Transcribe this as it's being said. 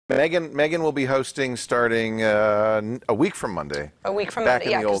Megan will be hosting starting a week from Monday. A week from Back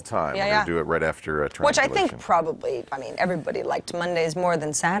Monday, in the old time. Yeah, We're going to do it right after Which I triangulation. think probably, I mean, everybody liked Mondays more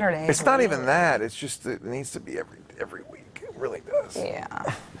than Saturdays. It's not even that. It's just that it needs to be every week. It really does.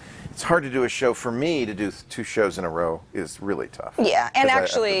 Yeah. It's hard to do a show. For me, to do 2 shows in a row is really tough. Yeah, and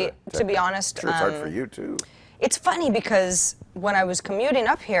actually, to be honest... I'm sure it's hard for you, too. It's funny because when I was commuting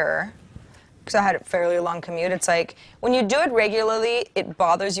up here, because I had a fairly long commute, it's like, when you do it regularly, it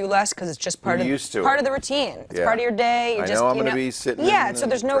bothers you less because it's just part of the routine. It's part of your day. I know I'm going to be sitting in so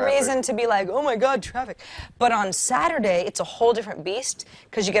there's no traffic. reason to be like, oh my God, traffic. But on Saturday, it's a whole different beast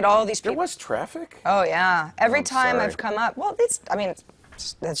because you get all these people. There was traffic? Oh, yeah. Every time sorry. I've come up, well, that's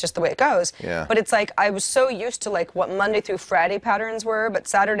just the way it goes. Yeah. But it's like, I was so used to like what Monday through Friday patterns were, but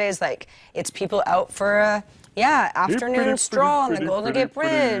Saturday's like, it's people out for a, afternoon stroll on the Golden Gate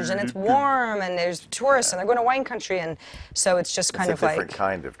Bridge, and it's warm, and there's tourists, and they're going to wine country, and so it's just kind of like... It's a different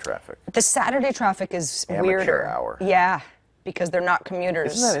kind of traffic. The Saturday traffic is Amateur weirder. hour. Yeah, because they're not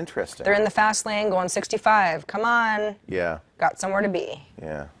commuters. Isn't that interesting? They're in the fast lane going 65. Come on. Yeah. Got somewhere to be.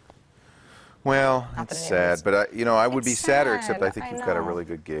 Yeah. Well, it's sad, but I would be sadder, except I think you've got a really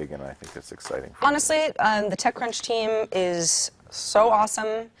good gig, and I think that's exciting. Honestly, the TechCrunch team is so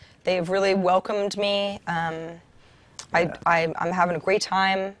awesome. They've really welcomed me. I'm having a great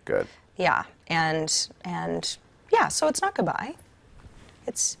time. Good. Yeah, and yeah, so it's not goodbye.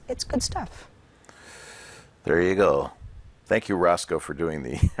 It's good stuff. There you go. Thank you, Roscoe, for doing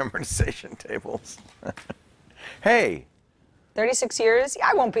the amortization tables. Hey. 36 years?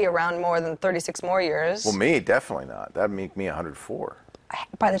 I won't be around more than 36 more years. Well, me, definitely not. That'd make me 104.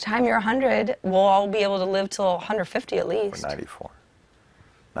 By the time you're 100, we'll all be able to live till 150 at least. Or 94.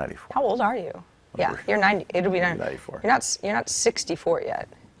 94. How old are you? Yeah, you're 90. It'll be 94. You're not 64 yet.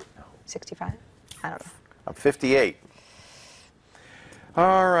 No. 65? I don't know. I'm 58.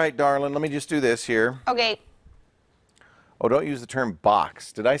 All right, darling. Let me just do this here. Okay. Oh, don't use the term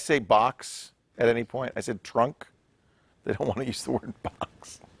box. Did I say box at any point? I said trunk. They don't want to use the word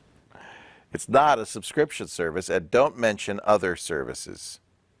box. It's not a subscription service, and don't mention other services.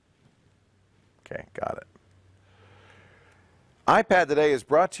 Okay, got it. iPad Today is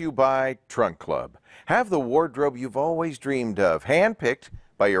brought to you by Trunk Club. Have the wardrobe you've always dreamed of, handpicked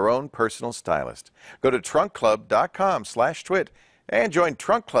by your own personal stylist. Go to trunkclub.com/twit and join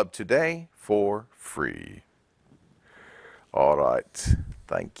Trunk Club today for free. All right.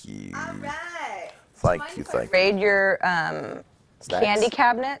 Thank you. All right. Thank you. Raid your candy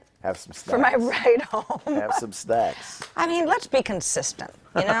cabinet. Have some snacks. For my ride home. Have some snacks. I mean, let's be consistent,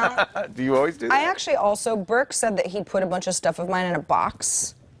 you know? Do you always do that? I actually also, Burke said that he put a bunch of stuff of mine in a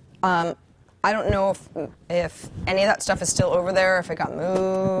box. I don't know if any of that stuff is still over there, if it got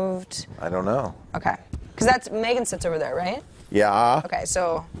moved. I don't know. Okay. Because Megan sits over there, right? Yeah. Okay,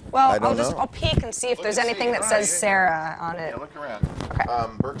 so, well, know. I'll peek and see if there's anything that says Sarah on it. Yeah, look around. Okay.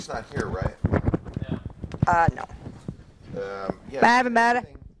 Burke's not here, right? No. Yeah. Bad and bad.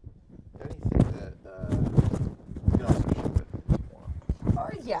 Anything that, you can also ship it. Or,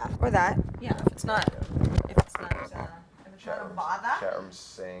 yeah, or that. Yeah, if it's not a bother. Chat room's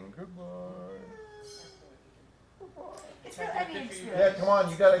saying goodbye. It's really, Yeah, come on,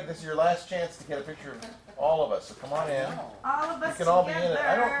 this is your last chance to get a picture of all of us, so come on in. all of us You can all be in it.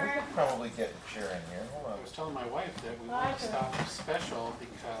 together. We could probably get a chair in here. Hold on. I was telling my wife that we want to stop special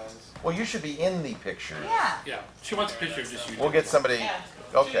because... Well, you should be in the picture. Yeah. Yeah, she wants a picture of just you. We'll get somebody.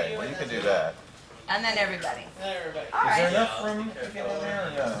 Okay, well, you can do that. And then everybody. Is there enough room to get in there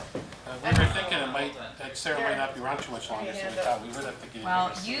or no? We were thinking Sarah might not be around too much longer, so we thought we would have to get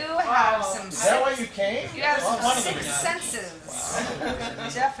Well, you have some. Is that why you came? You have some one of them sixth again.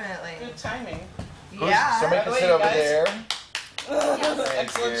 senses. Definitely. Good timing. Yeah. Somebody can By the sit way, over guys. there.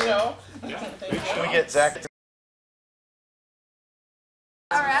 Excellent show. Can we get Zach?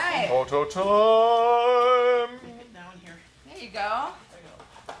 All right. Photo time! Down here. There you go.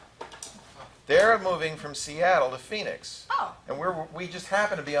 They're moving from Seattle to Phoenix. Oh, And we just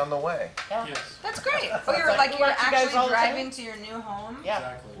happen to be on the way. Yes, that's great. Oh, you're like like we you're watch you guys actually all the time? driving to your new home. Yeah.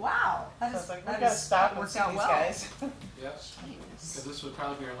 exactly. Wow. That So is it's like, we that gotta is- stop and worked see out these well. guys. Yes. So this would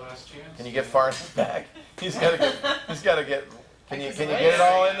probably be our last chance. Can you get far in the back? He's got to get. Can you get it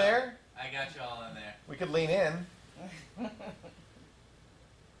all in there? I got you all in there. We could lean in.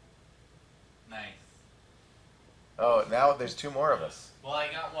 Nice. Oh, now there's 2 more of us. Well, I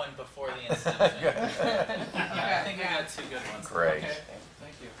got one before the inception. I think I got 2 good ones. Great. Okay,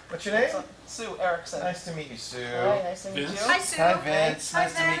 thank you. What's your name? Sue Erickson. Nice to meet you, Sue. Hi, nice to meet Vince? you. Hi, Sue. Hi, Vince. Hi,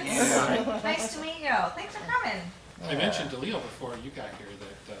 Nice to meet Vince. you. Nice to meet you. Thanks for coming. I mentioned to Leo before you got here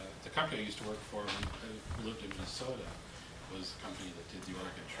that the company I used to work for when I lived in Minnesota, was the company that did the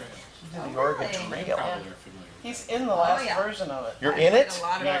Oregon Trail. The Oregon really? You Trail. probably are familiar. He's in the last yeah. version of it. You're I in played it? A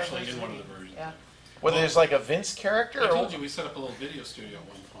lot of You're it. actually in one of the versions. Yeah. Well, there's like a Vince character? I or- told you we set up a little video studio at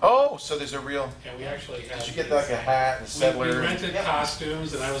one point. Oh, so there's a real. And we actually had. Did you get like a hat and a We settler? rented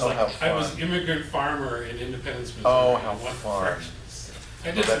costumes, and I was Oh, like, how I was fun. immigrant farmer in Independence, Missouri. Oh, how and one fun. person- I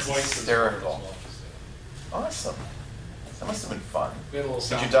did That's some voices hysterical. for it as well. Awesome. That must have been fun. We had a little Did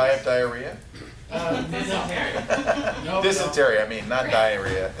sound. you die of diarrhea? No, Dysentery, I mean, not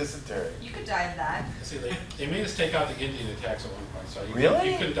diarrhea. Dysentery. You could die of that. See, they made us take out the Indian attacks at one point, so you,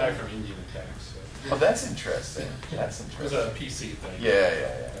 Really? you couldn't die from Indian attacks. So. Oh, that's interesting. That's It was interesting. a PC thing.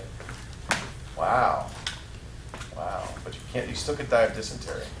 Yeah. Wow. Wow. But you still could die of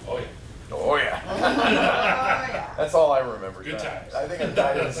dysentery. Oh, yeah. Oh, yeah. Oh, yeah. That's all I remember. Good dying. times. I think I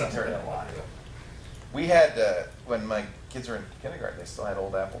died of dysentery a lot. We had, when my kids were in kindergarten, they still had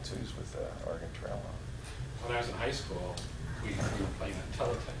old Apple IIs with Oregon Trail on. When I was in high school, we were playing on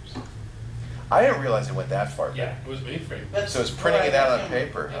teletypes. I didn't realize it went that far Yeah, back. it was mainframe. That's So it's printing it where I out met on him.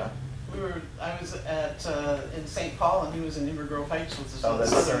 paper, huh? I was in St. Paul, and he was in Beaver Grove Heights, which is Oh,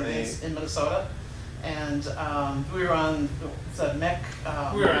 that's southern so neat. in Minnesota. And we were on the MEC.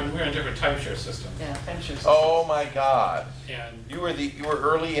 We were on different timeshare systems. Yeah, timeshare system. Oh my God! And You were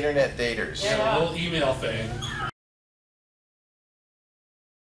early internet daters. we had a little email thing.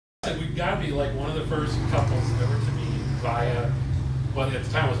 And we've got to be like one of the first couples ever to meet via what at the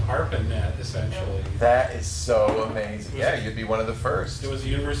time was ARPANET, essentially. That is so amazing. Yeah, you'd be one of the first. It was the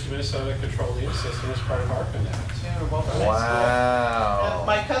University of Minnesota Control Data System as part of ARPANET. Yeah, well, high school. Wow. And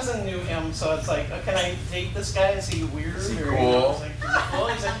my cousin knew him, so it's like, can I date this guy? Is he weird? Is he or, cool? I was like, "Is he cool?"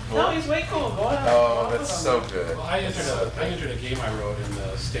 He's like, no, he's way cool. Go ahead. Go Oh, on that's with so him. good. Well, I entered a game I wrote in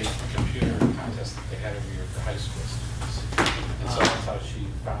the state computer contest that they had every year for high school students. And so that's how she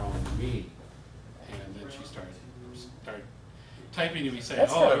found me. And then she started typing to me saying,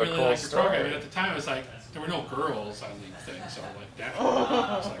 That's oh, kind I of a really cool like your program. story. And at the time, it was like, there were no girls on the thing. So like, that, I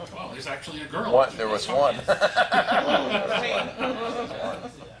was like, oh, there's actually a girl. There was one. That's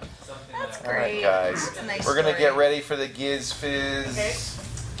All right, great. guys. That's a nice We're gonna story. get ready for the Giz Fizz. Okay.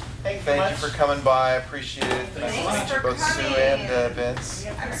 Thank Thank you much. for coming by. I appreciate it. Nice to Thanks meet you for both, Sue coming. and Vince.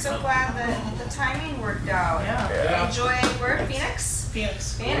 I'm so glad that the timing worked out. Yeah. Yeah. Enjoy, where? Phoenix?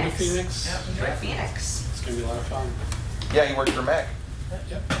 Phoenix. Going to Phoenix. Phoenix. Yep. Enjoy Phoenix. It's going to be a lot of fun. Yeah, he worked for MEC.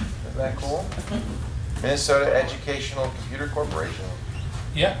 Yep. Isn't that cool? Minnesota Educational Computer Corporation.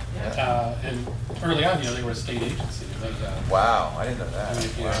 Yeah. And early on, they were a state agency. They, Wow, I didn't know I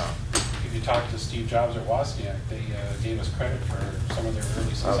that. mean, Wow. if you talk to Steve Jobs or Wozniak, they gave us credit for some of their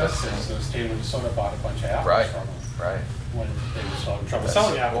early Oh, that's successes. So the state of Minnesota bought a bunch of apples Right, from them right. when they were still having trouble That's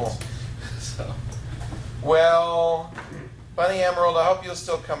selling so apples. cool. So, Well, Bunny Emerald, I hope you'll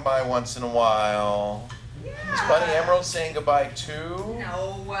still come by once in a while. Yeah. Is Bunny Emerald saying goodbye too?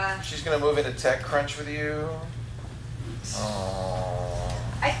 No. She's gonna move into TechCrunch with you. Oh.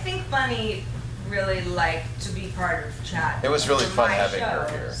 I think Bunny really liked to be part of chat. It was really for fun my having her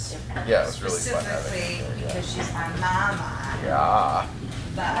shows. here. Yeah, it was really fun having her Specifically here. Yeah. because she's my mama. Yeah.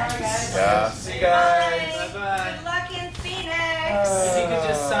 But Yeah. See you guys. Bye-bye. Good luck in Phoenix. If you could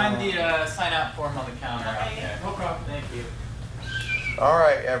just sign the sign out form on the counter out there. no problem. Thank you. All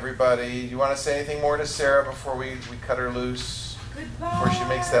right, everybody. You want to say anything more to Sarah before we cut her loose? Goodbye. Before she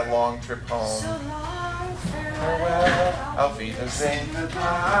makes that long trip So home? long, Farewell. Auf Wiedersehen.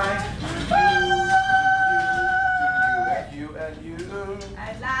 Goodbye. You and you.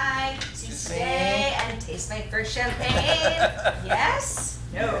 I'd like to stay and taste my first champagne. Yes?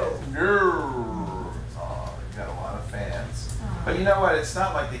 No. No. Oh, you've got a lot of fans. But you know what? It's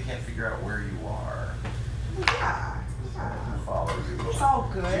not like they can't figure out where you are. Yeah. They follow you. It's all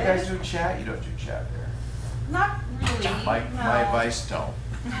good. Do you guys do chat? You don't do chat there. Not really. My no. advice, don't.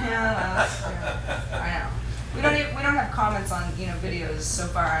 Yeah, that's true. I know. We don't have comments on videos so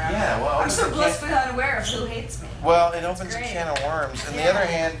far. And Yeah, well, I'm so we can't- blissfully unaware of who hates me. Well, it opens a great. can of worms. On the Yeah. other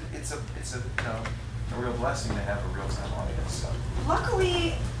hand, it's a a real blessing to have a real time audience. So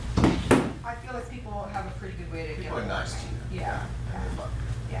Luckily, I feel like people have a pretty good way to people get are nice to you. Yeah. And they love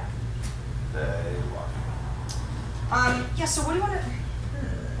you. Yeah. They love you. Yeah. So what do you want to?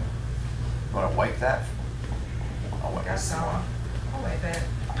 Want to wipe that? I'll wipe it. Guess so. I'll wipe it.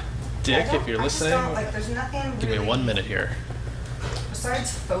 Dick, I don't- if you're I just listening, don't, like, there's nothing give me really 1 minute here.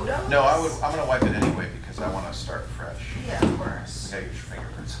 Besides photos. No, I'm gonna wipe it anyway because I want to start fresh. Yeah, of course. You gotta use your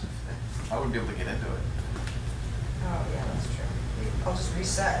fingerprints. I wouldn't be able to get into it. Oh yeah, that's true. I'll just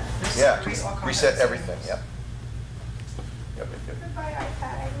reset. Yeah, Erase all reset contact everything. settings. Yep. Yep. Goodbye, iPad.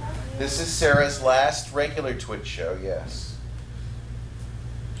 I love you. This is Sarah's last regular Twit show. Yes.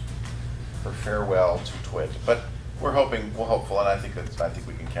 For farewell to Twit, but we're hopeful, and I think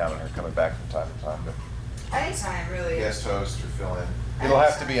we can count on her coming back from time to time. But Anytime, really. guest host or fill in. It'll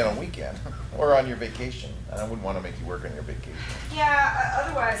have to be on a weekend or on your vacation. And I wouldn't want to make you work on your vacation. Yeah,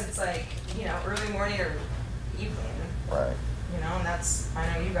 otherwise it's like, early morning or evening. Right. And that's,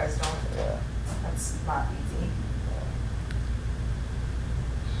 I know you guys don't. Yeah. That's not easy.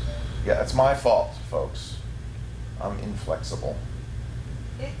 Yeah, it's my fault, folks. I'm inflexible.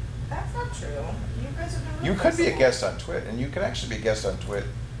 That's not true. You guys have been really You could be a flexible. guest on Twit, and you could actually be a guest on Twit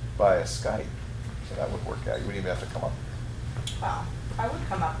via Skype. So that would work out. You wouldn't even have to come up. Wow. I would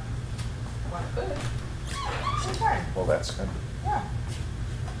come up. Well, I could. Sometime. Well, that's good. Yeah.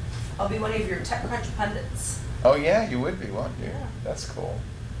 I'll be one of your TechCrunch pundits. Oh, yeah, you would be, wouldn't you? Yeah. That's cool.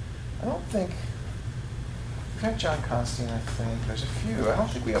 I don't think... We've had John Constantine, I think. There's a few. I don't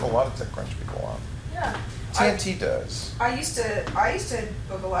think we have a lot of TechCrunch people on. Yeah. TNT does. I used to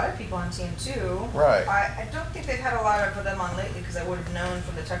book a lot of people on TN2. Right. I don't think they've had a lot of them on lately because I would have known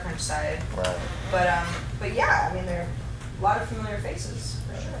from the TechCrunch side. Right. But yeah, I mean, there are a lot of familiar faces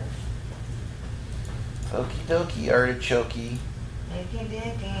for sure. Okie dokie, artichokey.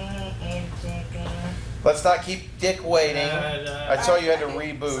 Let's not keep Dick waiting. I saw you had to So I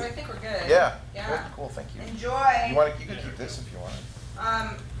reboot. think we're good. Yeah. Yeah. Good. Cool. Thank you. Enjoy. You can keep this if you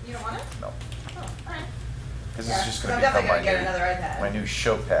want. You don't want it? No. Oh, alright. Because Yeah, it's just 'cause going I'm to become definitely gonna get another iPad. my new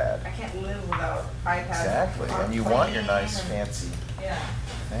show pad. I can't live without iPad. Exactly. on And you want your plane nice and- fancy Yeah,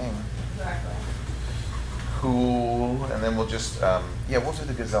 thing. exactly. Cool. And then we'll just we'll do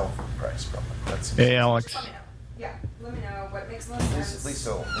the Gazelle price probably. That's Hey, Alex. Just let me know. Yeah, let me know what makes most sense.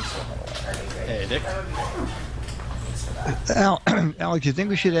 Lisa will know. That'd be great. Hey, Dick. That would be great. Thanks for that. Alex, you think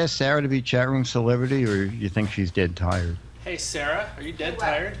we should ask Sarah to be chat room celebrity, or you think she's dead tired? Hey, Sarah, are you dead What?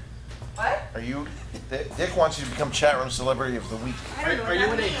 tired? What? Are you? Dick wants you to become chat room celebrity of the week. I don't know Are what you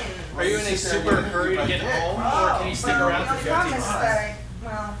that in means. a super hurry to get home, or can you stick around for 15 promise minutes? that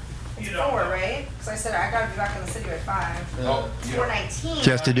it's 4, right? Because I said I gotta be back in the city by 5. Oh, you 4:19.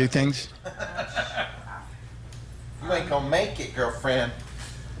 Just to do things? You ain't gonna make it, girlfriend.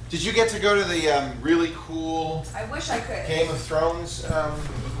 Did you get to go to the really cool I wish I could. Game of Thrones? No,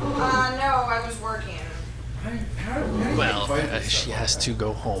 I was working. Well, she has to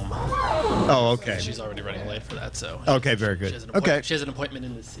go home. Oh, okay. She's already running late for that, so. Okay, very She has good. an appointment- Okay. She has an appointment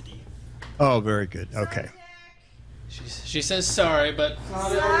in the city. Oh, very good. Okay. She says sorry, but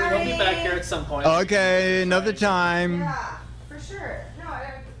he'll be back here at some point. Okay, another time. Yeah, for sure. No,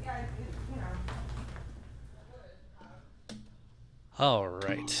 All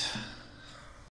right.